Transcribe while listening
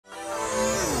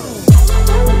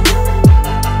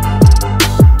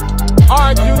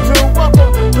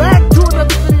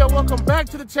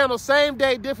to the channel, same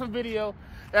day, different video.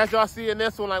 As y'all see in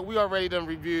this one, like we already done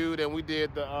reviewed and we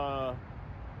did the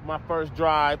my first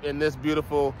drive in this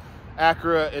beautiful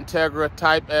Acura Integra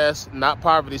Type S, not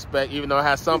poverty spec, even though it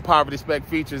has some poverty spec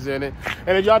features in it.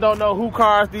 And if y'all don't know who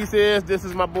cars this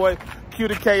is my boy Q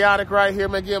the Chaotic right here,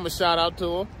 man. Give him a shout out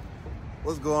to him.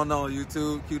 What's going on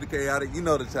YouTube? Q the Chaotic. You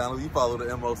know the channel. You follow the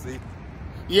MOC.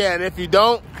 Yeah, and if you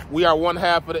don't, we are one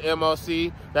half of the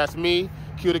MOC. That's me,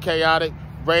 Q the Chaotic,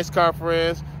 Race Car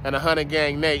Friends, and the Hunting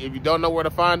Gang Nate. If you don't know where to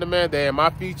find them, man, they're in my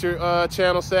feature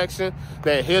channel section,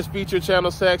 they're in his feature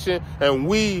channel section, and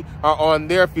we are on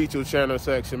their feature channel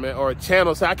section, man, or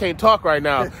channel. So I can't talk right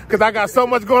now because I got so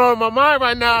much going on in my mind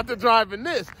right now after driving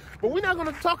this. But we're not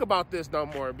going to talk about this no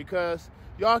more because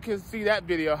y'all can see that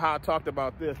video how I talked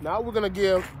about this. Now we're going to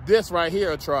give this right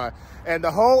here a try. And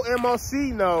the whole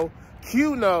MOC know,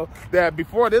 Q know that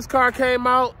before this car came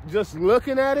out, just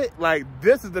looking at it, like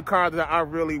this is the car that I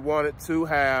really wanted to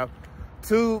have,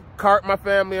 to cart my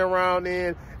family around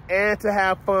in and to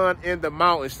have fun in the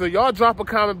mountains. So y'all drop a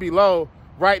comment below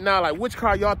right now, like which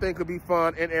car y'all think could be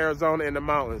fun in Arizona in the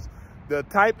mountains, the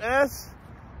Type S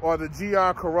or the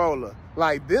GR Corolla.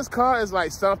 Like this car is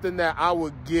like something that I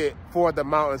would get for the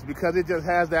mountains because it just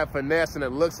has that finesse and it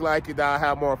looks like it, that I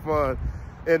have more fun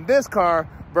in this car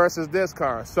versus this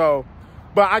car. So,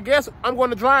 but I guess I'm going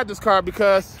to drive this car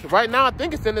because right now I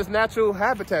think it's in its natural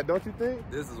habitat, don't you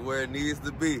think? This is where it needs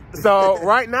to be. So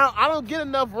right now I don't get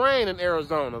enough rain in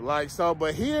Arizona, like so.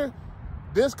 But here,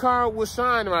 this car will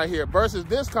shine right here versus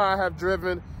this car I have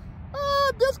driven.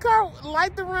 This car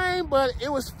liked the rain, but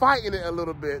it was fighting it a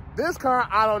little bit. This car,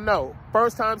 I don't know.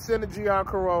 First time seeing the GR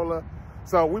Corolla.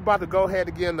 So we about to go ahead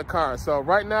and get in the car. So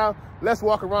right now, let's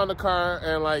walk around the car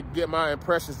and like get my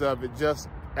impressions of it just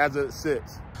as it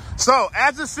sits. So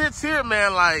as it sits here,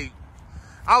 man, like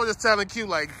I was just telling Q,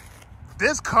 like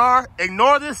this car,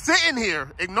 ignore this sitting here.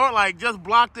 Ignore, like just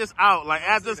block this out. Like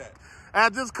as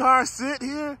this car sit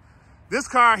here, this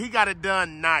car, he got it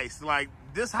done nice. Like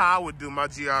this how I would do my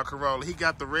GR Corolla. He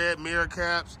got the red mirror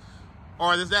caps.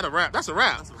 Or is that a wrap? That's a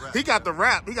wrap. That's a wrap. He got the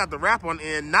wrap. He got the wrap on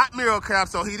end, not mirror cap,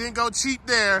 so he didn't go cheap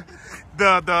there.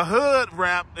 The hood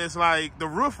wrap is like, the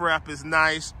roof wrap is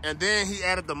nice, and then he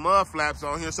added the mud flaps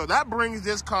on here. So that brings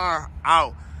this car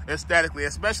out aesthetically,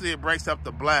 especially it breaks up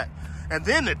the black. And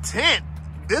then the tint,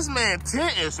 this man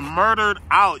tint is murdered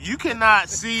out. You cannot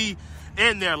see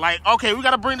in there. Like, okay, we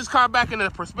got to bring this car back into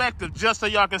perspective just so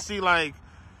y'all can see like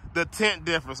the tint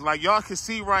difference. Like y'all can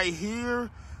see right here,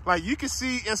 like you can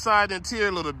see inside the interior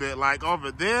a little bit. Like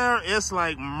over there, it's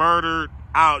like murdered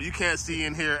out. You can't see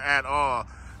in here at all.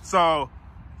 So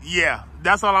yeah,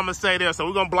 that's all I'm gonna say there. So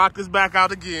we're gonna block this back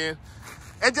out again.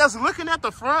 And just looking at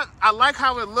the front, I like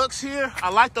how it looks here. I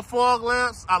like the fog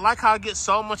lamps. I like how it gets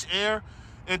so much air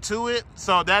into it.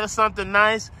 So that is something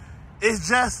nice. It's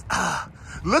just,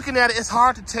 looking at it, it's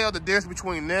hard to tell the difference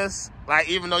between this, like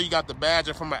even though you got the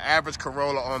Badger from an average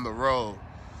Corolla on the road.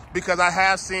 Because I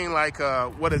have seen like,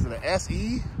 what is it, an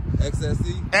SE?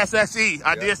 XSE? SSE. Yeah.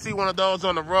 I did see one of those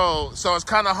on the road. So it's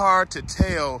kind of hard to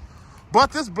tell.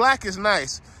 But this black is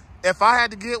nice. If I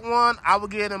had to get one, I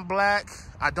would get it in black.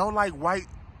 I don't like white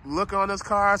look on this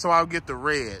car, so I would get the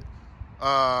red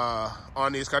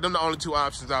on these cars. Them are the only two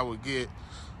options I would get.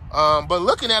 But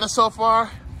looking at it so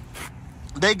far,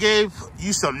 they gave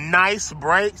you some nice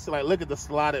brakes. Like, look at the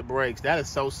slotted brakes. That is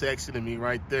so sexy to me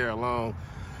right there alone.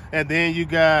 And then you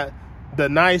got the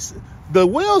nice, the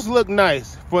wheels look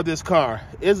nice for this car.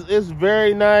 It's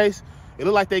very nice. It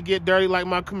look like they get dirty like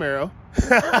my Camaro.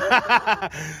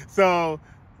 So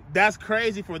that's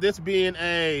crazy for this being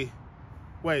a,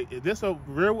 wait, is this a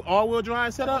rear all-wheel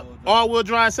drive setup? All-wheel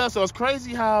drive setup. So it's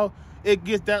crazy how it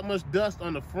gets that much dust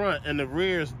on the front and the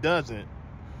rears doesn't.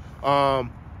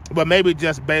 But maybe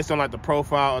just based on like the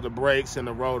profile of the brakes and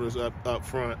the rotors up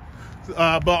front.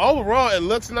 But overall, it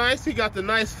looks nice. He got the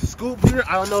nice scoop here.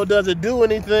 I don't know, does it do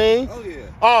anything? Oh, yeah.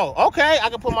 Oh, okay. I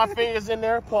can put my fingers in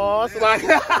there. Pause. Yeah. Like,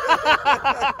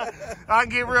 I can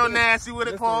get real nasty with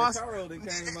it. Pause.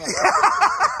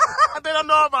 They don't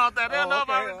know about that. They don't know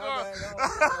about it.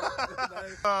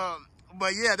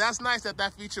 But yeah, that's nice that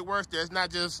that feature works there. It's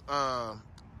not just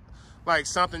like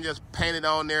something just painted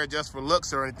on there just for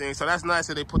looks or anything. So that's nice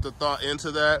that they put the thought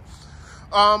into that.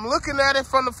 Looking at it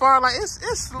from the far, like it's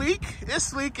sleek. It's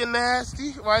sleek and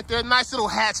nasty right there. Nice little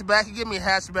hatchback. It give me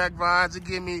hatchback vibes. It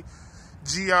give me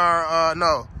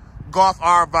Golf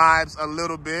R vibes a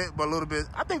little bit, but a little bit.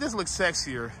 I think this looks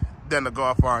sexier than the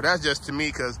Golf R. That's just to me,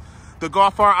 because the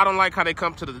Golf R, I don't like how they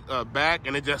come to the back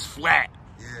and it just flat.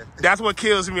 Yeah. That's what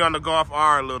kills me on the Golf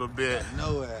R a little bit.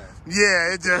 No ass.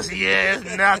 Yeah, it just, yeah,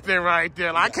 it's nothing right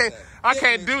there. Like, I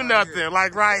can't do nothing. Here.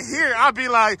 Like right here, I'll be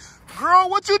like, girl,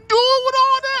 what you doing with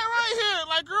all that right here?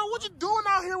 Like, girl, what you doing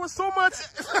out here with so much?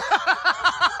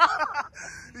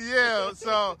 Yeah,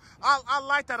 so I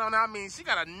like that on that. I mean, she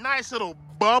got a nice little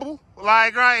bubble,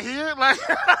 like right here. Like,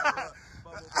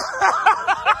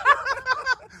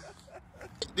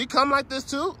 they come like this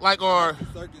too? Like, or?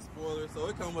 Circuit spoiler, so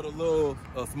it comes with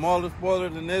a smaller spoiler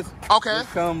than this. Okay.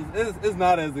 It's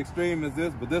not as extreme as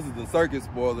this, but this is the circuit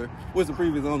spoiler, which the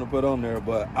previous owner put on there,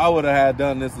 but I would have had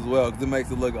done this as well because it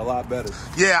makes it look a lot better.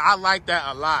 Yeah, I like that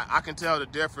a lot. I can tell the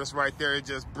difference right there. It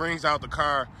just brings out the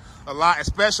car a lot,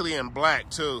 especially in black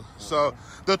too. So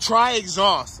the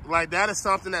tri-exhaust, like that is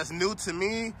something that's new to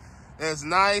me. It's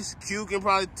nice. Q can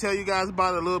probably tell you guys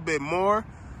about it a little bit more.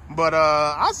 But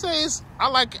I say I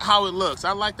like how it looks.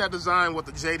 I like that design, what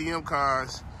the JDM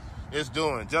cars is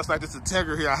doing. Just like this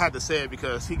Integra here, I had to say it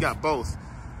because he got both.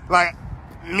 Like,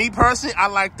 me personally, I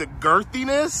like the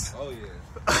girthiness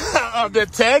of the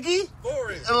Teggy.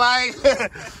 Like,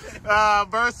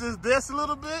 versus this a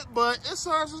little bit, but it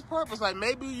serves its purpose. Like,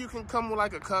 maybe you can come with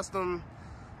like a custom,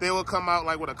 they will come out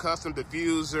like with a custom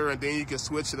diffuser and then you can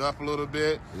switch it up a little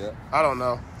bit. Yeah. I don't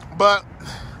know. But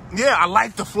yeah, I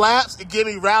like the flaps. It give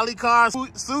me rally car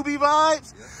Subi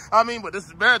vibes. Yeah. I mean, but this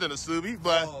is better than a Subi,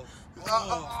 but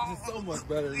it's so much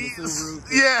better than the Subaru.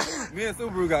 Yeah. Me and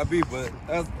Subaru got beat, but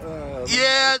that's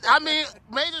yeah, I mean,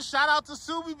 major shout out to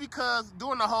Subi because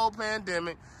during the whole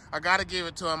pandemic, I gotta give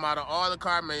it to them. Out of all the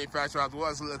car manufacturers I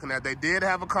was looking at, they did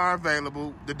have a car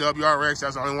available, the WRX.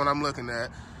 That's the only one I'm looking at,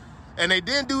 and they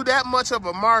didn't do that much of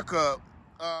a markup.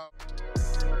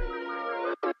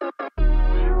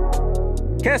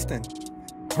 Keston,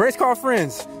 race car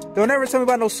friends, don't ever tell me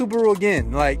about no Subaru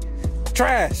again. Like,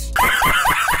 trash.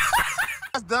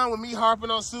 That's done with me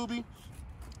harping on Subi.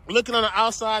 Looking on the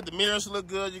outside, the mirrors look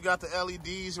good. You got the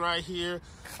LEDs right here.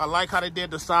 I like how they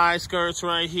did the side skirts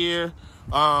right here.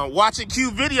 Watching Q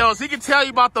videos, he can tell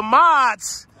you about the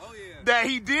mods that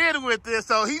he did with this.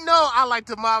 So he know I like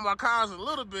to mod my cars a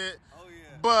little bit.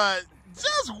 But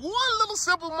just one little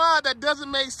simple mod that doesn't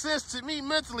make sense to me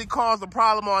mentally caused a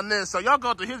problem on this. So y'all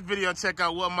go to his video and check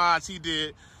out what mods he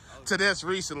did to this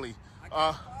recently.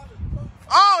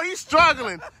 Oh, he's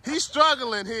struggling. He's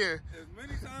struggling here. As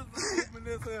many times as I open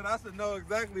this head, I should know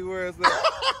exactly where it's at.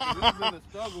 This has been a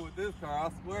struggle with this car, I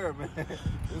swear, man.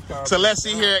 This car so let's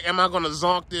see here. Am I going to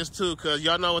zonk this too? Because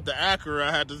y'all know with the Acura,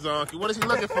 I had to zonk it. What is he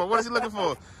looking for? What is he looking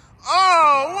for?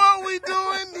 Oh, what we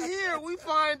doing here? We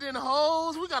finding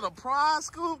holes. We got a prize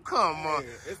scoop. Come on.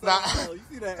 It's now, you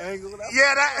see that angle?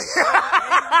 Yeah,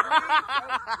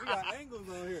 we got angles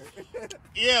on here.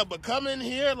 Yeah, but come in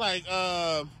here like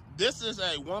this is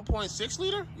a 1.6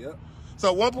 liter. Yep.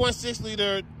 So 1.6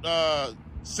 liter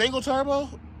single turbo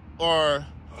or?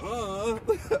 I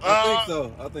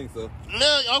think so.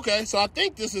 No, okay. So I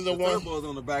think this is a one. Turbo's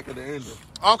on the back of the engine.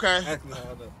 Okay. Ask me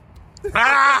how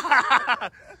I know.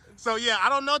 So yeah, I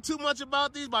don't know too much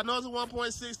about these, but I know it's a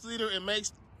 1.6 liter. It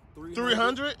makes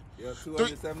 300. Yeah,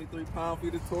 273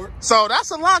 pound-feet of torque. So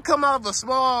that's a lot coming out of a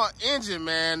small engine,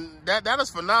 man. That is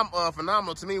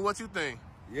phenomenal to me. What you think?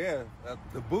 Yeah,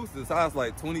 the boost is high. It's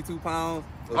like 22 pounds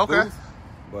of okay. boost.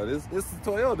 But it's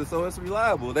Toyota, so it's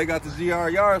reliable. They got the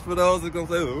GR Yaris for those that gonna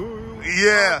say, ooh,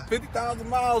 yeah, 50,000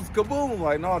 miles, kaboom!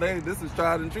 Like, no, this is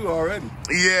tried and true already.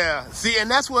 Yeah, see, and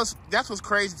that's what's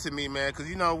crazy to me, man. Because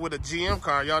you know, with a GM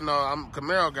car, y'all know I'm a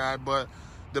Camaro guy, but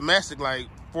domestic, like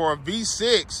for a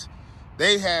V6,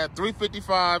 they had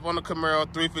 355 on the Camaro,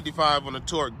 355 on the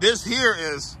torque. This here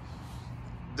is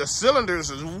the cylinders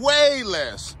is way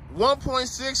less,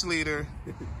 1.6 liter.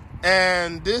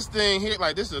 And this thing here,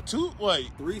 like this is a 3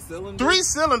 cylinder. 3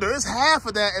 cylinder. It's half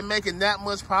of that and making that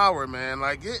much power, man.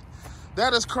 Like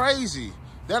that is crazy.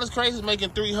 That is crazy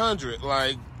making 300.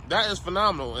 Like that is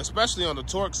phenomenal, especially on the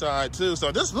torque side too.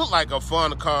 So this looks like a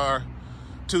fun car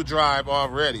to drive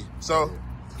already. So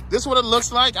this is what it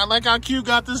looks like. I like how Q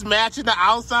got this matching the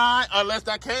outside, unless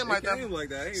that came like that. Like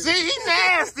that. See, he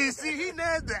nasty. See, he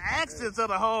nasty. The accents of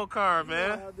the whole car,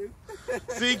 man.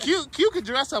 See, Q can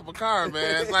dress up a car,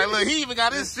 man. Like, look, he even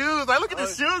got his shoes. Like, look at the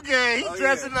shoe game. He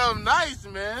dressing up nice,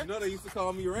 man. You know they used to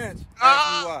call me Ranch.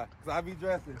 Ask me why. Because I be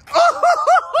dressing.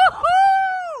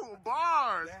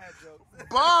 Bars.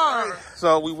 Bars.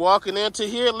 So we walking into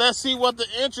here. Let's see what the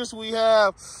interest we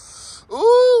have.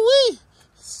 Ooh-wee.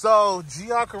 So,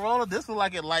 GR Corolla, this looks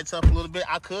like it lights up a little bit.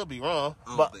 I could be wrong.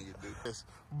 I don't think it do.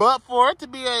 But for it to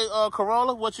be a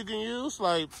Corolla, what you can use,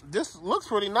 like, this looks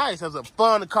pretty nice as a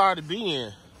fun car to be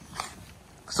in.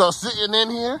 So, sitting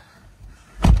in here.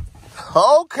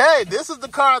 Okay, this is the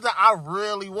car that I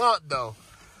really want, though.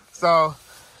 So,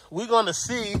 we're going to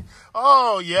see.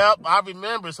 Oh, yep, I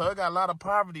remember. So it got a lot of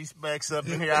poverty specs up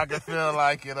in here. I can feel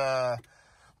like it.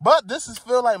 But this is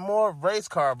feel like more race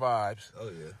car vibes. Oh,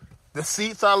 yeah. The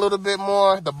seats are a little bit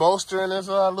more. The bolstering is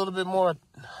a little bit more.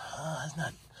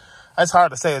 It's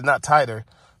hard to say. It's not tighter.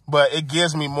 But it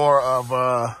gives me more of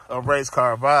a race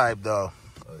car vibe, though.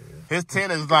 Oh, yeah. His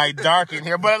tint is, like, dark in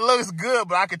here. But it looks good.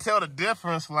 But I can tell the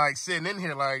difference, like, sitting in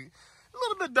here. Like, a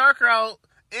little bit darker out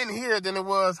in here than it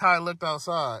was how it looked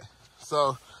outside.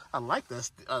 So I like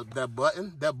that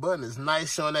button. That button is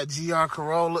nice, showing that GR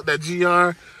Corolla, that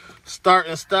GR start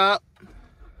and stop.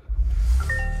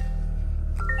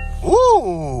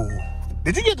 Ooh,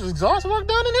 did you get the exhaust work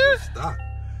done in here? Stop.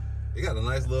 It got a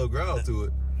nice little growl to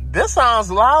it. This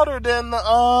sounds louder than the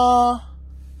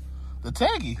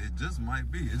Taggy. It just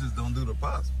might be. It just don't do the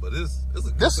pops, but it's a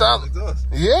good exhaust.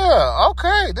 Yeah,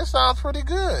 okay. This sounds pretty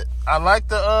good. I like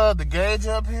the gauge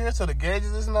up here, so the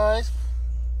gauges is nice.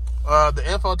 The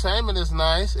infotainment is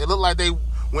nice. It looked like they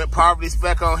went poverty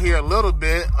spec on here a little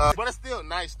bit, but it's still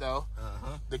nice though.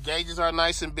 The gauges are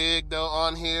nice and big though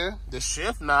on here. The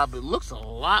shift knob, it looks a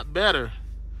lot better.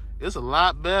 It's a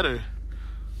lot better.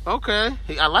 Okay,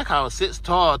 I like how it sits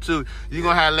tall too. You're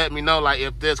gonna have to let me know like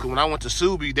if this, cause when I went to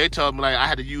Subi, they told me like I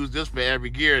had to use this for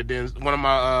every gear. Then one of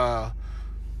my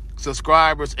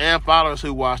subscribers and followers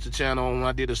who watched the channel when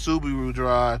I did a Subaru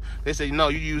drive, they said, no,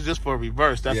 you use this for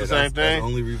reverse. That's the same thing. That's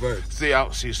only reverse. See,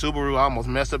 Subaru, I almost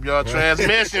messed up y'all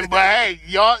transmission, but hey,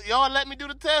 y'all let me do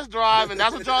the test drive, and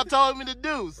that's what y'all told me to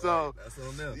do. So that's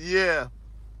on them. Yeah.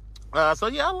 So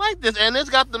yeah, I like this, and it's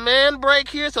got the man brake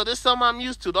here, so this is something I'm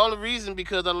used to. The only reason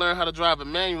because I learned how to drive a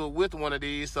manual with one of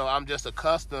these, so I'm just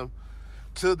accustomed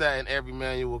to that in every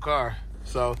manual car.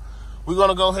 So we're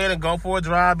gonna go ahead and go for a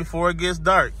drive before it gets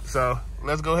dark. So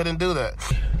let's go ahead and do that.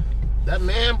 That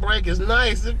man brake is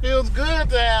nice. It feels good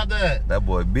to have that. That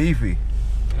boy beefy.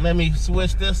 Let me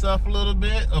switch this up a little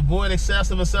bit. Avoid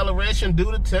excessive acceleration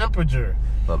due to temperature.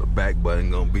 So the back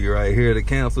button gonna be right here to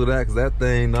cancel that, cause that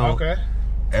thing don't. Okay.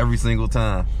 Every single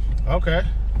time. Okay.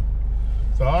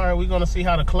 So all right, we're gonna see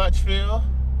how the clutch feel.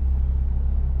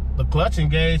 The clutch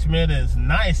engagement is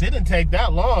nice. It didn't take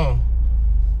that long.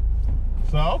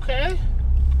 So okay.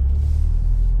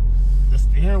 The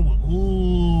steering wheel,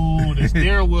 ooh, the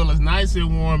steering wheel is nice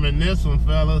and warm in this one,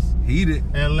 fellas. Heated.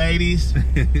 And ladies,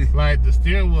 like the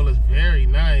steering wheel is very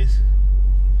nice.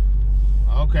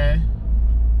 Okay.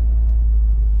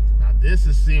 This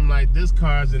seems like this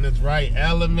car's in its right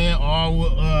element,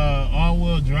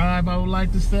 all-wheel drive, I would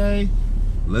like to say.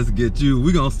 Let's get you.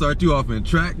 We're going to start you off in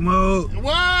track mode.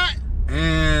 What?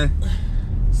 And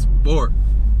sport.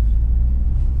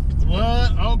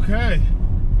 What? Okay.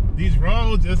 These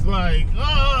roads, it's like,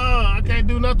 I can't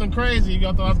do nothing crazy.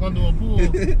 Y'all thought I was going to do a pool.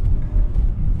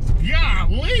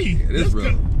 Golly. Yeah, this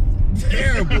road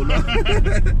terrible.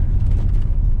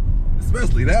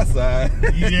 Especially that side.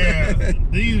 Yeah,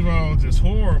 these roads is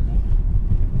horrible.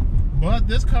 But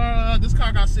this car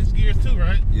got 6 gears too,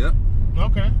 right? Yep.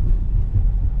 Okay.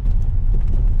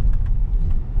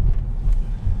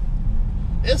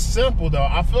 It's simple though.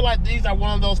 I feel like these are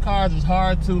one of those cars that's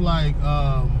hard to like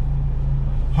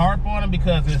harp on them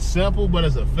because it's simple, but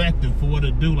it's effective for what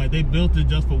it do. Like they built it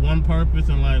just for one purpose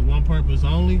and like one purpose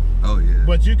only. Oh yeah.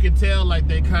 But you can tell like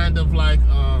they kind of like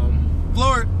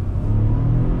Floor it.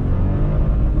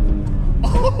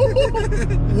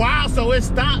 Wow, so it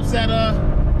stops at it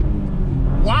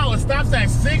stops at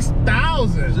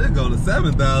 6,000. Should go to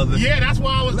 7,000. Yeah, that's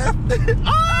why I was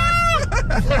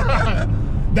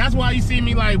that's why you see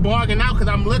me like bargaining out, because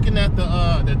I'm looking at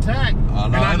the tag,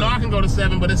 and I know I can go to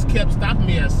 7, but it's kept stopping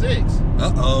me at 6.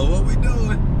 Uh-oh, what we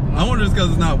doing? I wonder if it's because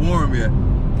it's not warm yet.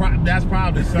 That's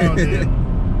probably so,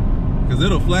 then. Because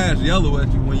it'll flash yellow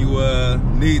at you when you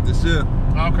need the shift.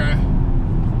 Okay.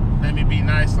 Let me be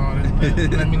nice on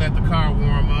it. Let me let the car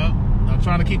warm up. I'm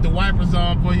trying to keep the wipers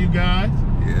on for you guys.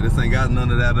 Yeah, this ain't got none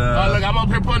of that. Oh, look, I'm up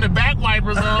here putting the back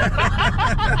wipers on.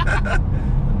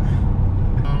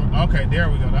 Okay, there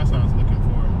we go. That's what I was looking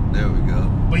for. There we go.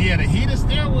 But yeah, the heated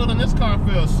steering wheel in this car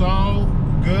feels so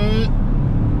good.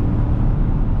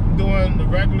 Doing the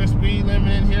regular speed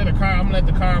limit in here. I'm gonna let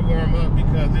the car warm up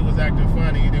because it was acting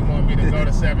funny. It didn't want me to go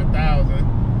to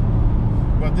 7,000.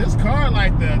 But this car,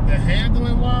 like the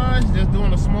handling wise, just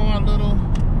doing a small little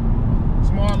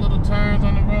turns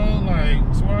on the road, like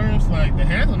swerves, like the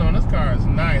handling on this car is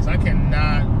nice. I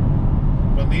cannot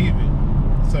believe it.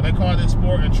 So they call this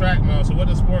sport and track mode. So what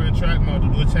does sport and track mode do?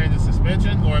 Do it change the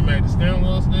suspension or it make the steering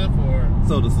wheel stiff, or?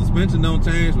 So the suspension don't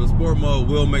change, but sport mode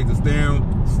will make the steering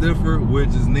stiffer, which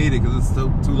is needed because it's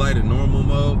too light in normal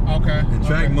mode. Okay. And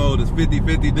track mode is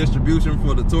 50-50 distribution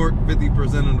for the torque,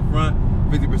 50% in the front,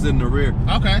 50% in the rear.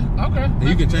 Okay. And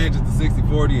you can change it to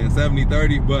 60-40 and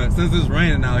 70-30, but since it's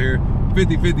raining out here,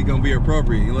 50-50 gonna be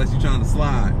appropriate unless you're trying to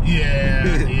slide.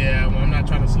 Yeah. Well, I'm not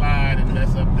trying to slide and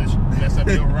mess up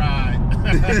your ride.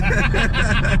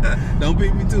 Don't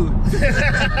beat me to it.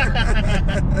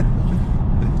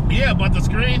 Yeah, but the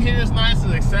screen here is nice.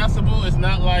 It's accessible. It's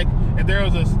not like if there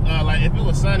was a like if it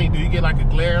was sunny, do you get like a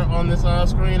glare on this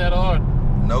screen at all?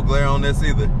 No glare on this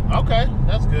either. Okay,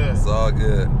 that's good. It's all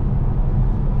good.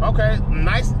 Okay,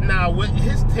 nice. Now with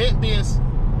his tint being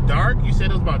dark, you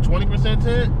said it was about 20%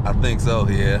 tint? I think so,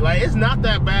 yeah. Like, it's not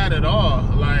that bad at all.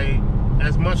 Like,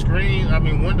 as much screen, I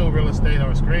mean window real estate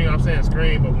or screen, I'm saying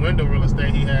screen, but window real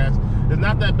estate he has, it's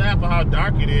not that bad for how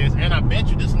dark it is. And I bet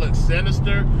you this looks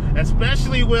sinister,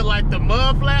 especially with like the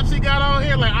mud flaps he got on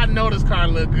here. Like, I know this car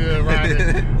look good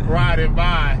riding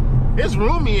by. It's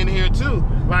roomy in here too.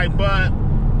 Like, but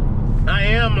I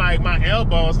am like, my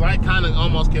elbows like kind of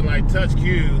almost can like touch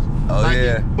cues. Oh like,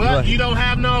 yeah. But you don't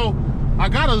have no, I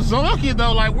got a zonky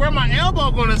though, like where my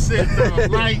elbow gonna sit though?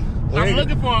 Like, I'm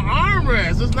looking for an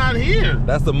armrest. It's not here.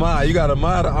 That's the mod. You got a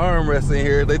mod of armrest in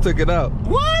here. They took it out.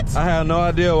 What? I have no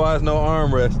idea why there's no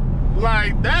armrest.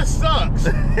 Like, that sucks.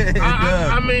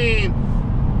 I mean,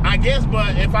 I guess,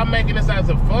 but if I'm making this as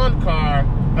a fun car,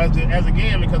 as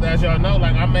again, because as y'all know,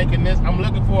 like I'm making this, I'm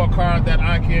looking for a car that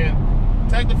I can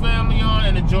take the family on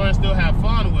and enjoy and still have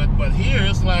fun with. But here,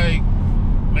 it's like,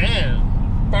 man,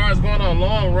 as far as going on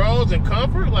long roads and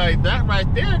comfort, like that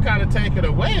right there kind of take it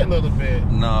away a little bit.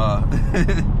 Nah.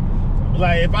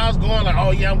 Like if I was going like,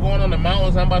 oh yeah, I'm going on the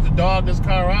mountains, I'm about to dog this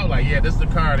car out, like yeah, this is the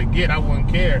car to get, I wouldn't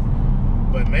care.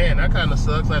 But man, that kind of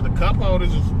sucks. Like the cup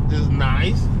holders is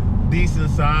nice, decent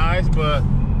size, but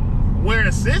where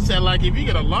it sits at, like if you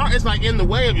get a large, it's like in the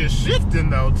way of your shifting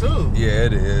though too. Yeah,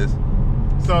 it is.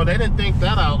 So they didn't think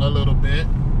that out a little bit.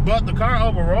 But the car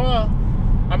overall,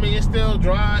 I mean, it's still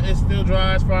dry. It still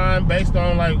drives fine based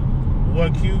on like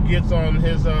what Q gets on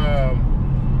his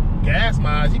gas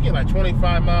miles. You get like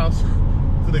 25 miles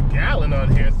to the gallon on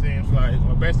here, it seems like,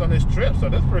 or based on his trip. So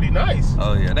that's pretty nice.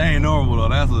 Oh yeah, that ain't normal though.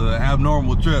 That's an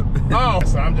abnormal trip. Oh,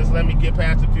 so I'm just letting me get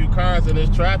past a few cars in this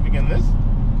traffic, and this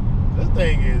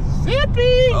thing is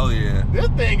zippy. Oh yeah. This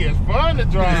thing is fun to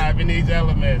drive in these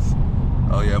elements.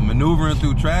 Oh yeah, maneuvering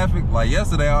through traffic. Like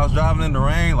yesterday, I was driving in the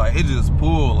rain. Like it just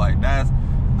pulled. Like that's.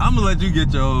 I'm gonna let you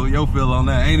get your feel on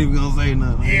that. I ain't even gonna say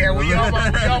nothing. Yeah, we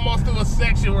almost to a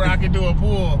section where I can do a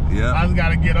pull. Yeah. I just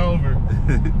gotta get over.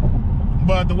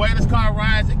 But the way this car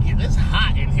rides, it's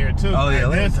hot in here too. Oh yeah,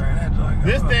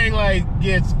 this thing like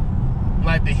gets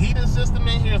like the heating system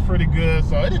in here is pretty good.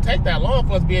 So it didn't take that long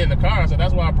for us to be in the car. So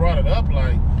that's why I brought it up.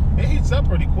 Like it heats up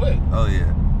pretty quick. Oh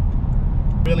yeah.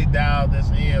 Really dial this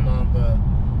in on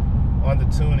the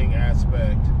tuning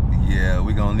aspect. Yeah,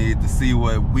 we're gonna need to see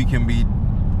what we can be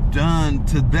done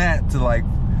to that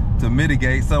to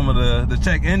mitigate some of the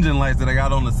check engine lights that I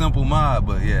got on the simple mod.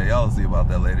 But yeah, y'all will see about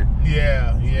that later.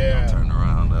 Yeah. Turn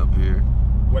around up here.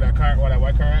 Where that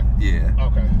white car at? Yeah.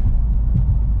 Okay.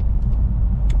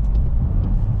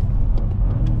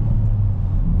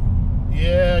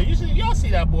 Yeah, y'all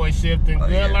see that boy shifting. Oh,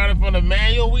 Good, yeah. Learning from the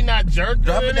manual. We not jerked.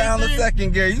 Drop it down to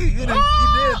second gear. You did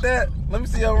that. Let me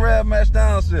see your rev match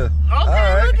downshift. Okay, all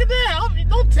right. Look at that.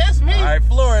 Don't test me. All right,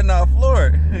 floor it now, floor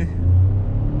it.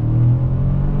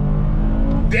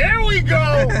 There we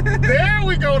go. There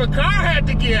we go. The car had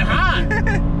to get hot.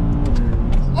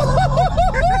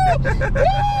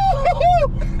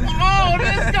 Oh,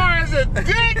 this car is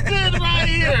addicted right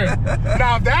here.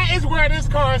 Now that is where this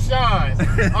car shines.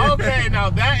 Okay, now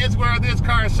that is where this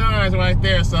car shines right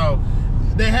there. So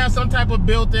they have some type of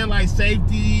built-in like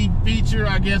safety feature,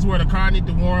 I guess, where the car need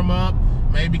to warm up.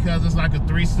 Maybe because it's like a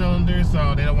 3-cylinder,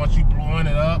 so they don't want you blowing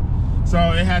it up. So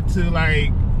it had to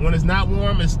like, when it's not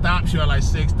warm, it stops you at like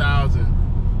 6,000,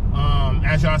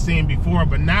 as y'all seen before.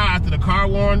 But now after the car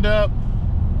warmed up,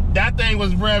 that thing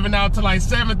was revving out to like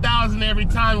 7,000 every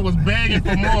time. It was begging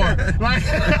for more. Like,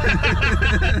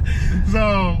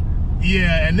 so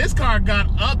yeah, and this car got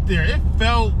up there. It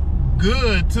felt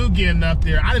good too getting up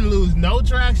there. I didn't lose no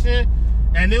traction,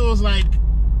 and it was like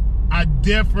a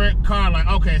different car. Like,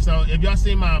 okay, so if y'all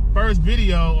seen my first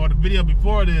video or the video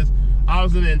before this, I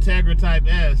was in the Integra Type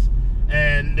S,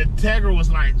 and the Integra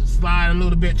was like sliding a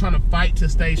little bit, trying to fight to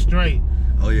stay straight.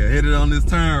 Oh yeah, hit it on this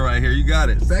turn right here. You got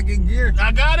it. Second gear.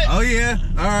 I got it. Oh yeah.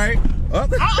 All right.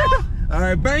 All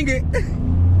right, bang it.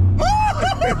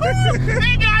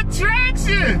 They got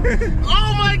traction.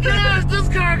 Oh my gosh, this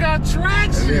car got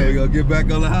traction. Yeah, we gonna get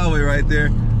back on the highway right there.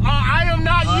 Oh, I am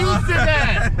not used to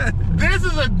that. This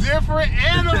is a different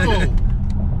animal.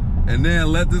 And then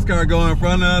let this car go in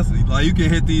front of us. Like you can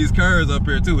hit these curves up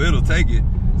here too. It'll take it.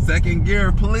 Second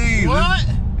gear, please. What?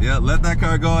 Yeah, let that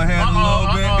car go ahead a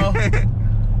little bit.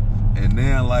 And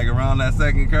then like around that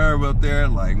second curve up there,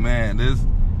 like man, this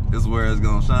is where it's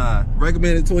gonna shine.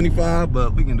 Recommended 25,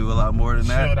 but we can do a lot more than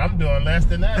that. Shit, I'm doing less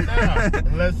than that now.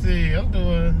 Let's see, I'm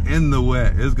doing... In the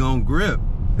wet, it's gonna grip.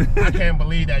 I can't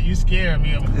believe that. You scared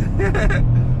me.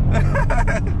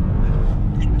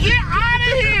 Get out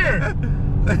of here!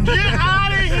 Get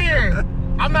out of here!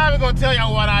 I'm not even gonna tell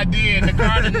y'all what I did. The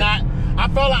car did not... I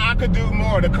felt like I could do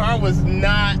more. The car was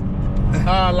not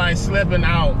like slipping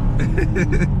out.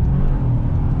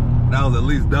 That was at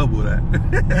least double that.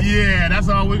 Yeah, that's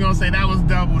all we're gonna say. That was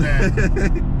double that.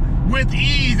 With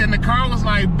ease, and the car was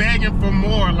like begging for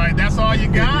more. Like, that's all you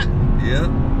got? Yeah.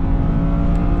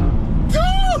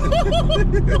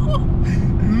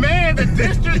 Man, the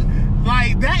district,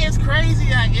 like, that is crazy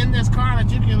that in this car that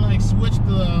you can like switch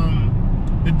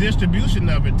the distribution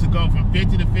of it to go from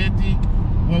 50 to 50.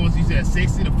 What was he said,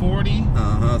 60 to 40?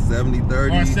 70,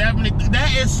 30. Or 70.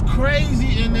 That is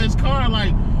crazy in this car.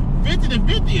 Like, 50 to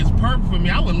 50 is perfect for me.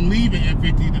 I would leave it at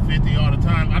 50 to 50 all the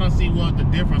time. I don't see what the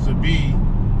difference would be.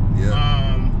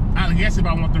 Yeah. I guess if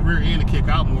I want the rear end to kick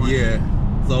out more. Yeah.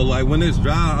 So like when it's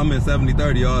dry, I'm in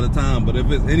 70-30 all the time. But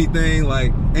if it's anything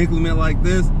like inclement like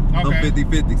this, I'm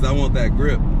 50-50 because I want that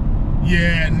grip.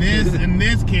 Yeah, and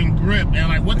this can grip. And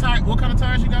like, what kind of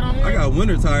tires you got on here? I got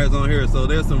winter tires on here, so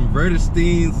there's some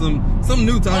Vertestein, some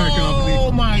new tire company.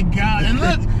 Oh my God! And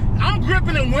look, I'm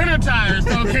gripping in winter tires.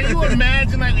 So can you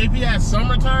imagine like if you had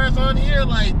summer tires on here,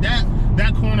 like that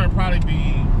corner would probably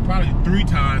be 3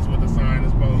 times what the sign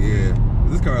is supposed to. Yeah,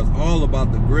 this car is all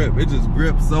about the grip. It just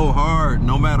grips so hard,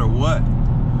 no matter what.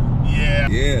 Yeah.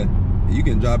 Yeah, you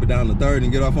can drop it down to 3rd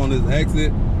and get off on this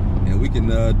exit. And we can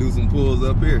do some pulls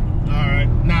up here. All right.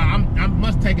 Now, I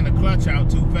must taking the clutch out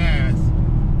too fast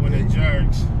when it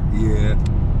jerks. Yeah.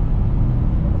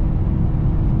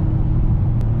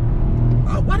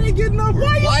 Why they getting over?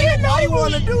 Why you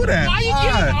want to do that? Why you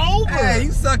getting over? Hey,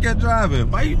 you suck at driving.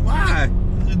 Why? Why?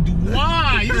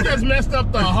 You just messed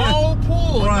up the whole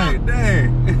pool. Right,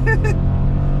 dang.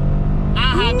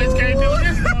 Bitch can't do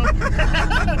this though.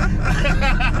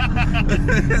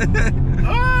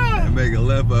 And make a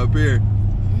left up here.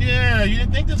 Yeah, you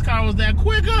didn't think this car was that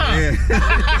quick, huh?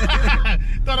 Yeah.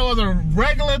 Thought it was a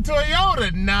regular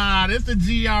Toyota. Nah, this a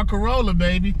GR Corolla,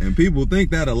 baby. And people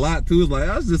think that a lot too. It's like,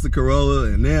 that's just a Corolla.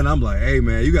 And then I'm like, hey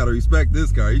man, you gotta respect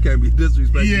this car. You can't be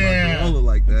disrespecting my Corolla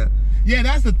like that. Yeah,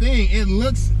 that's the thing. It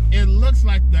looks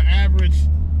like the average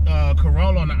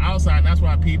Corolla on the outside. That's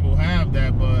why people have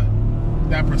that, but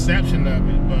that perception of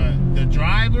it. But the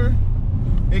driver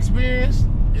experience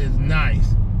is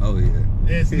nice. Oh yeah.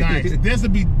 It's nice. This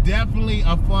would be definitely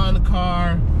a fun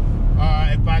car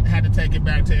if I had to take it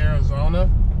back to Arizona.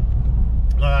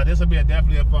 This would be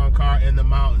definitely a fun car in the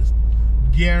mountains.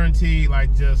 Guaranteed,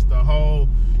 like just the whole,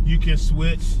 you can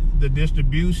switch the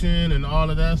distribution and all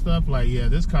of that stuff. Like, yeah,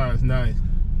 this car is nice.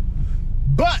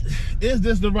 But is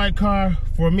this the right car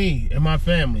for me and my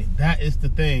family? That is the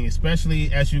thing.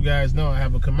 Especially, as you guys know, I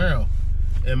have a Camaro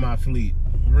in my fleet.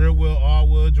 Rear wheel,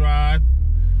 all-wheel drive,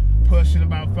 pushing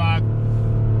about 5.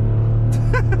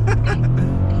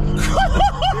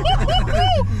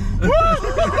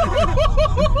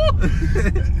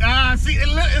 See,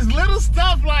 it's little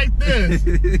stuff like this.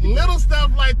 Little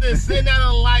stuff like this. Sitting at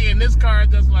a light and this car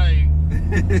just like 2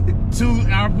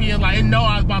 RPM, like it know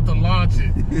I was about to launch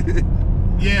it.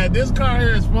 Yeah, this car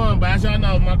here is fun, but as y'all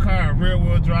know, my car rear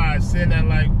wheel drive, sitting at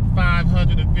like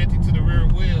 550 to the rear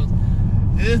wheels.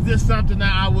 Is this something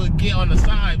that I would get on the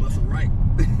side? But right.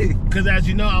 Because as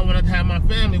you know, I want to have my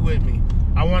family with me.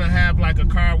 I want to have like a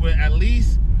car with at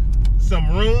least some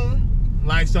room.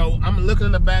 Like, so I'm looking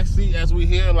in the back seat as we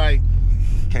hear, like,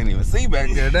 can't even see back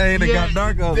there. Dang, it got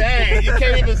dark over. Dang, you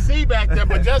can't even see back there.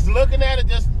 But just looking at it,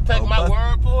 just take my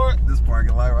word for it. This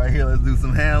parking lot right here, let's do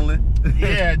some handling.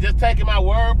 Yeah, just taking my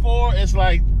word for it. It's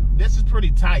like, this is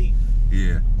pretty tight.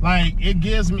 Yeah. Like, it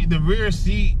gives me, the rear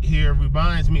seat here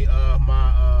reminds me of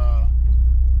my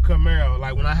Camaro.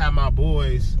 Like, when I have my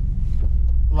boys,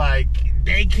 like,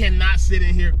 they cannot sit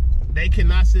in here. They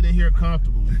cannot sit in here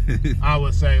comfortably. I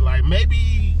would say, like,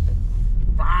 maybe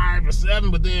 5 or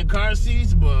 7 within car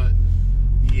seats, but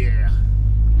yeah.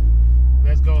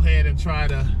 Let's go ahead and try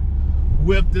to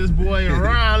whip this boy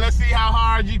around. Let's see how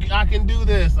hard I can do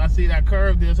this. I see that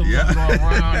curve there, so we're gonna go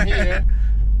around here.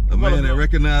 A man that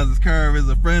recognizes curve is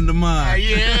a friend of mine.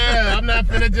 Yeah, I'm not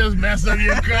finna just mess up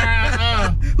your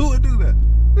car. Who would do that?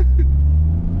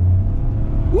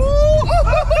 Woo!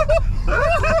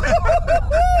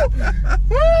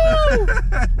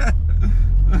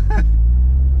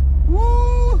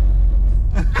 Woo!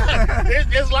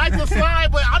 It's like the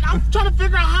slide, but I'm trying to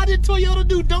figure out how did Toyota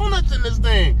do donuts in this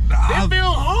thing? It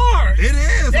feels hard. It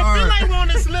is hard. It feel like we're on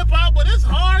to slip out, but it's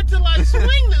hard to like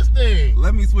swing this thing.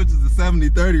 Let me switch it to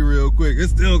 70-30 real quick.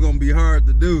 It's still gonna be hard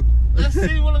to do. Let's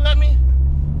see, will it let me?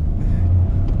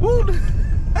 Woo!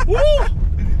 Woo!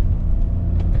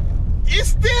 It's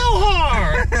still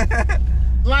hard.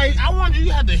 Like, I wonder,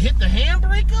 you had to hit the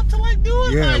handbrake up to like do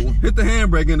it? Yeah, like, hit the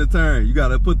handbrake in the turn. You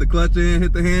gotta put the clutch in,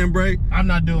 hit the handbrake. I'm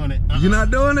not doing it. You're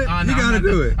not doing it? No, you gotta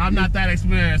do it. I'm not that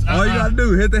experienced. All you gotta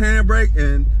do, hit the handbrake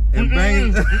and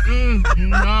bang it.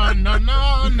 No,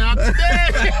 not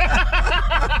today.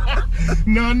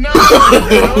 No.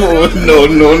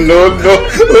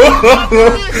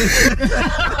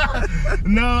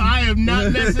 No, I am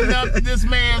not messing up this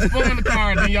man's phone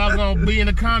card, and y'all gonna be in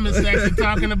the comment section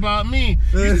talking about me.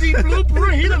 You see,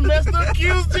 Blueprint, he done messed up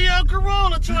Q's GR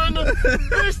Corolla trying to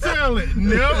fishtail it.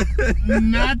 Nope,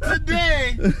 not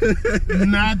today.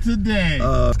 Not today.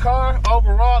 This car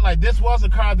overall, like, this was a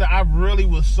car that I really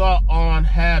was sought on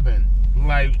having,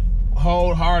 like,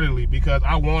 wholeheartedly, because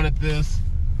I wanted this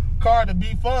car to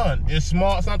be fun. It's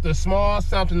small,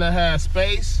 something that has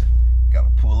space. Gotta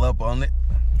pull up on it.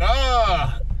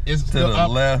 It's to the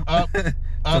left. Up, to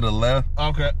the left.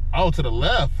 Okay. Oh, to the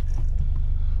left.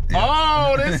 Yeah.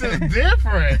 Oh, this is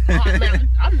different. Oh, man,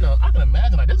 I can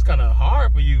imagine, like, this is kind of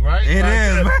hard for you, right? It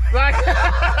is. Like,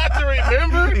 to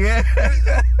remember? Yeah.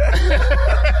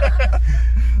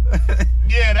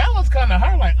 Yeah, that was kind of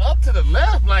hard, like, up to the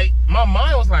left. Like, my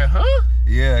mind was like, huh?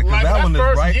 Yeah, because like, that one is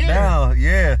right gear. down.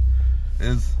 Yeah.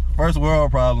 It's first world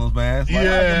problems, man. It's like,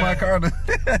 yeah. I get my car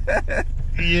to...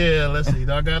 Yeah, let's see.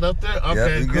 I got up there? Okay,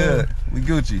 yeah, we cool. Good. We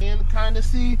Gucci. And kind of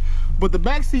see, but the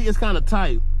back seat is kind of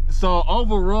tight. So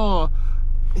overall,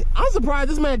 I'm surprised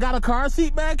this man got a car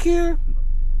seat back here.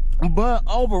 But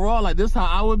overall, like, this is how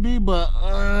I would be. But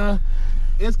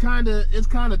it's kind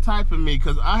of tight for me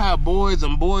because I have boys,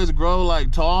 and boys grow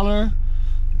like taller,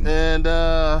 and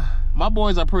my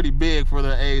boys are pretty big for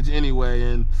their age anyway.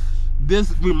 And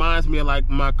this reminds me of like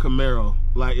my Camaro.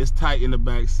 Like, it's tight in the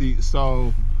back seat.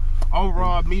 So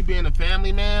overall, me being a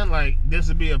family man, like, this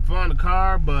would be a fun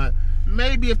car, but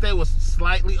maybe if they was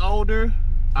slightly older,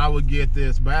 I would get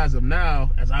this. But as of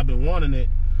now, as I've been wanting it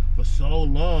for so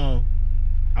long,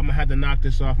 I'm gonna have to knock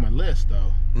this off my list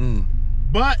though.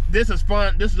 But this is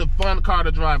fun. This is a fun car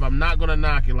to drive. I'm not gonna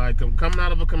knock it. Like, I'm coming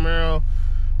out of a Camaro,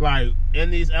 like, in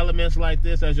these elements like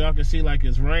this, as y'all can see, like,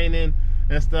 it's raining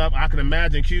and stuff. I can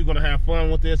imagine Q gonna have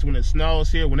fun with this when it snows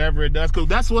here, whenever it does. Cause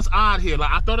that's what's odd here.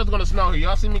 Like, I thought it was gonna snow here.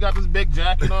 Y'all see me got this big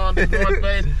jacket on, this North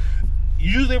Face.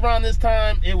 Usually around this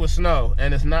time it would snow,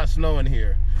 and it's not snowing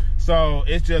here. So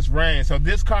it's just rain. So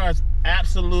this car is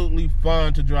absolutely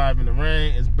fun to drive in the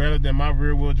rain. It's better than my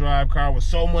rear wheel drive car with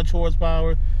so much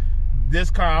horsepower. This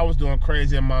car, I was doing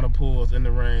crazy amount of pulls in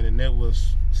the rain, and it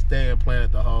was staying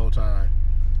planted the whole time.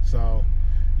 So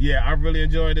yeah, I really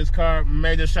enjoyed this car.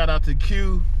 Major shout out to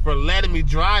Q for letting me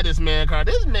drive this man car.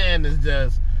 This man is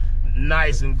just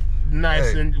nice and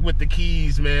and with the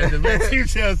keys, man. Just let you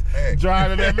just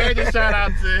drive it, man. Major shout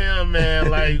out to him, man,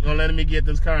 like, on letting me get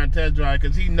this car and test drive,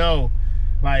 because he know,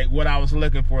 like, what I was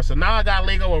looking for. So now I got to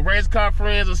link up with race car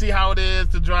friends and see how it is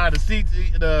to drive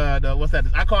the what's that?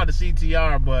 I call it the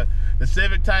CTR, but the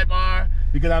Civic Type R,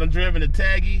 because I done driven the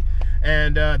Taggy.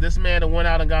 And this man that went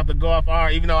out and got the Golf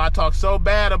R, even though I talked so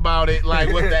bad about it, like,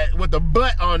 with the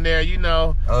butt on there, you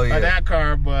know, that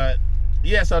car. But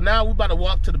yeah, so now we're about to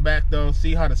walk to the back though,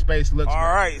 see how the space looks.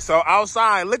 All right, so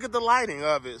outside, look at the lighting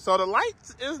of it. So the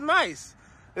lights is nice.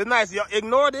 It's nice. Y'all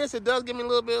ignore this. It does give me a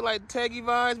little bit like Taggy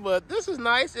vibes, but this is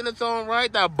nice in its own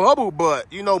right. That bubble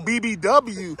butt, you know,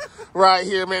 BBW right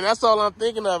here, man. That's all I'm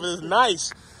thinking of. It's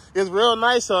nice. It's real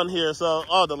nice on here. So,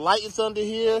 oh, the light is under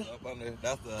here. Up under,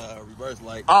 that's the reverse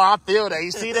light. Oh, I feel that.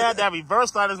 You see that? That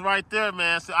reverse light is right there,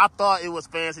 man. So I thought it was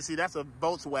fancy. See, that's a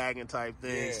Volkswagen type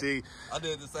thing. Yeah, see, I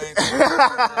did the same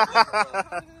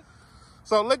thing.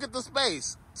 So look at the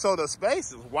space. So the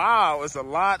space is, wow, it's a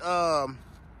lot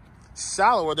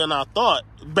shallower than I thought,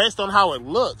 based on how it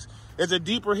looks. Is it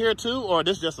deeper here too, or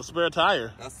this just a spare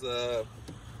tire? That's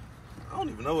I don't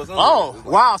even know what's on there. Oh,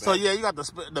 wow. So yeah, you got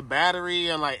the battery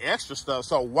and like extra stuff.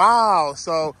 So wow.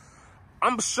 So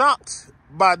I'm shocked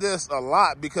by this a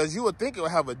lot, because you would think it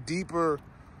would have a deeper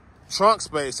trunk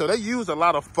space. So they use a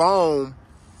lot of foam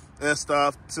and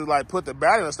stuff to like put the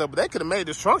battery and stuff, but they could have made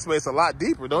this trunk space a lot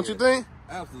deeper, don't you think?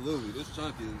 Absolutely. This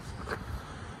trunk is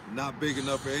not big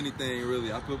enough for anything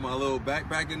really. I put my little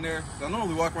backpack in there. I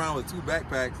normally walk around with 2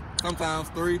 backpacks, sometimes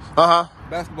 3.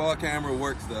 Basketball camera,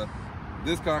 work stuff.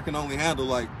 This car can only handle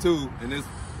like 2, and it's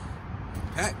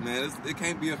packed, man. It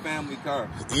can't be a family car.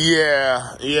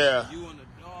 Yeah, yeah. You and the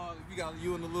dog, you got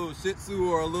you in a little Shih Tzu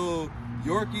or a little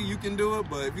Yorkie, you can do it.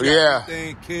 But if you got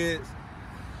anything, kids.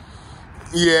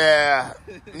 Yeah.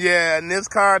 Yeah, and this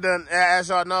car done, as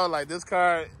y'all know, like this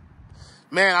car,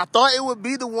 man, I thought it would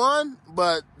be the one,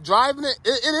 but driving it,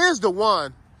 it is the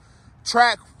one.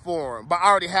 Track form, but I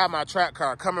already have my track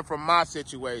car coming from my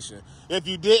situation. If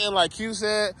you didn't, like Q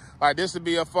said, like this would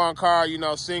be a fun car, you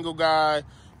know, single guy,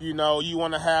 you know, you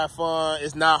want to have fun.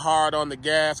 It's not hard on the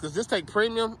gas because this take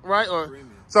premium, right? Or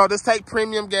premium. So this take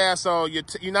premium gas, so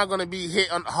you're not going to be hit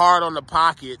hard on the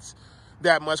pockets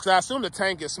that much. Because I assume the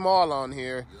tank is small on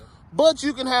here, but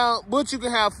you can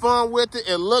have fun with it.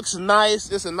 It looks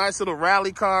nice. It's a nice little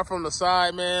rally car from the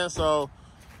side, man. So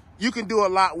you can do a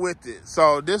lot with it.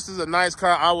 So this is a nice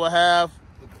car I would have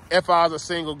if I was a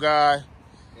single guy. It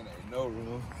ain't no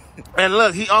room. And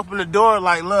look, he opened the door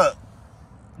like, look,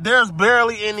 there's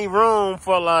barely any room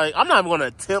for like, I'm not even gonna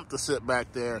attempt to sit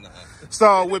back there. Nah.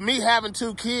 So with me having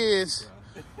 2 kids,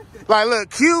 like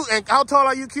look, Q, and how tall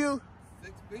are you, Q?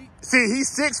 6 feet. See, he's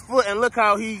 6 foot, and look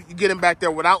how he getting back there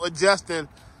without adjusting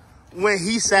when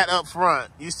he sat up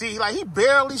front. You see, like he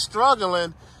barely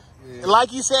struggling. Yeah. Like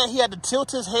he said, he had to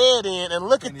tilt his head in, and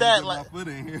look at that. Like, look,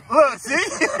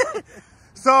 see?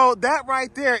 So that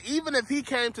right there, even if he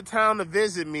came to town to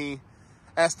visit me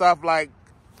and stuff, like,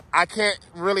 I can't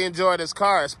really enjoy this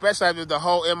car, especially if the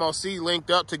whole MOC linked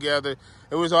up together.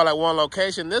 It was all at one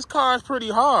location. This car is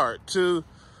pretty hard to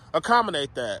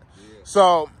accommodate that. Yeah.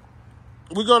 So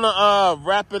we're going to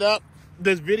wrap it up,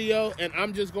 this video, and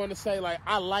I'm just going to say, like,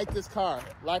 I like this car.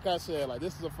 Like I said, like,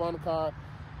 this is a fun car.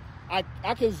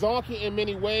 I can zonk it in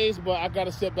many ways, but I got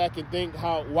to sit back and think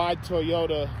why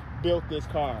Toyota built this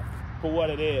car for what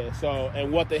it is, so,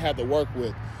 and what they had to work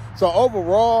with. So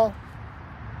overall,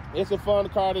 it's a fun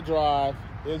car to drive.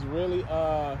 It's really,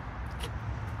 I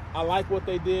like what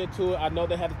they did to it. I know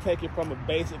they had to take it from a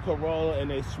basic Corolla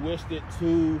and they switched it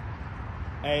to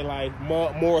a like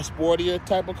more sportier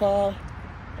type of car.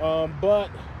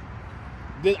 But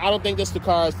I don't think this the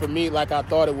car is for me like I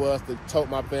thought it was to tote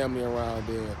my family around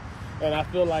in. And I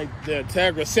feel like the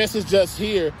Integra, since it's just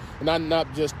here, and I'm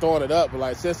not just throwing it up, but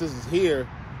like since this is here,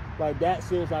 like that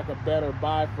seems like a better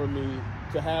buy for me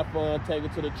to have fun, take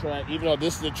it to the track, even though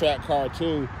this is a track car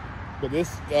too. But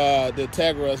this, the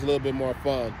Integra is a little bit more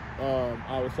fun,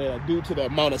 I would say, like, due to the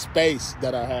amount of space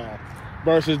that I have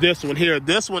versus this one here.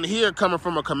 This one here coming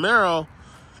from a Camaro,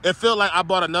 it felt like I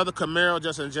bought another Camaro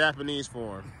just in Japanese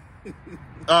form.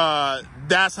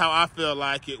 That's how I feel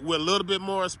like it, with a little bit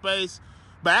more space.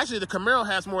 But actually, the Camaro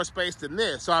has more space than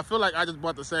this. So I feel like I just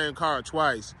bought the same car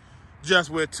twice, just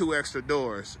with 2 extra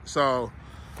doors. So,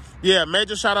 yeah,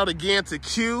 major shout out again to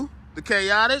Q, the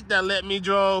chaotic, that let me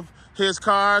drove his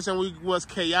cars, and we was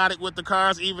chaotic with the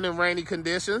cars, even in rainy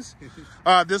conditions.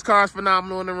 This car is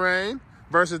phenomenal in the rain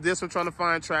versus this one trying to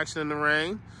find traction in the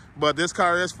rain. But this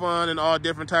car is fun in all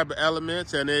different type of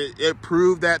elements, and it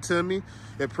proved that to me.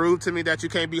 It proved to me that you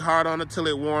can't be hard on it till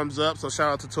it warms up. So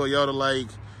shout out to Toyota, like,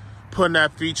 putting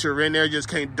that feature in there. You just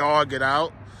can't dog it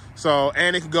out. So,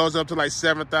 and it goes up to like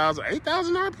 7,000,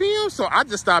 8,000 RPM. So I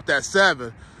just stopped at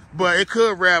 7, but it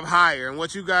could rev higher. And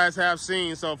what you guys have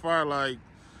seen so far, like,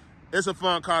 it's a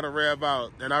fun car to rev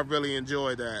out, and I really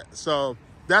enjoy that. So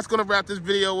that's gonna wrap this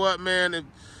video up, man. If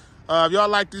y'all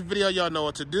like this video, y'all know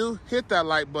what to do. Hit that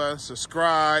like button,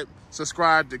 subscribe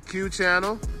to Q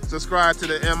channel, subscribe to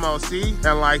the MOC,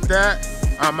 and like that,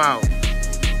 I'm out.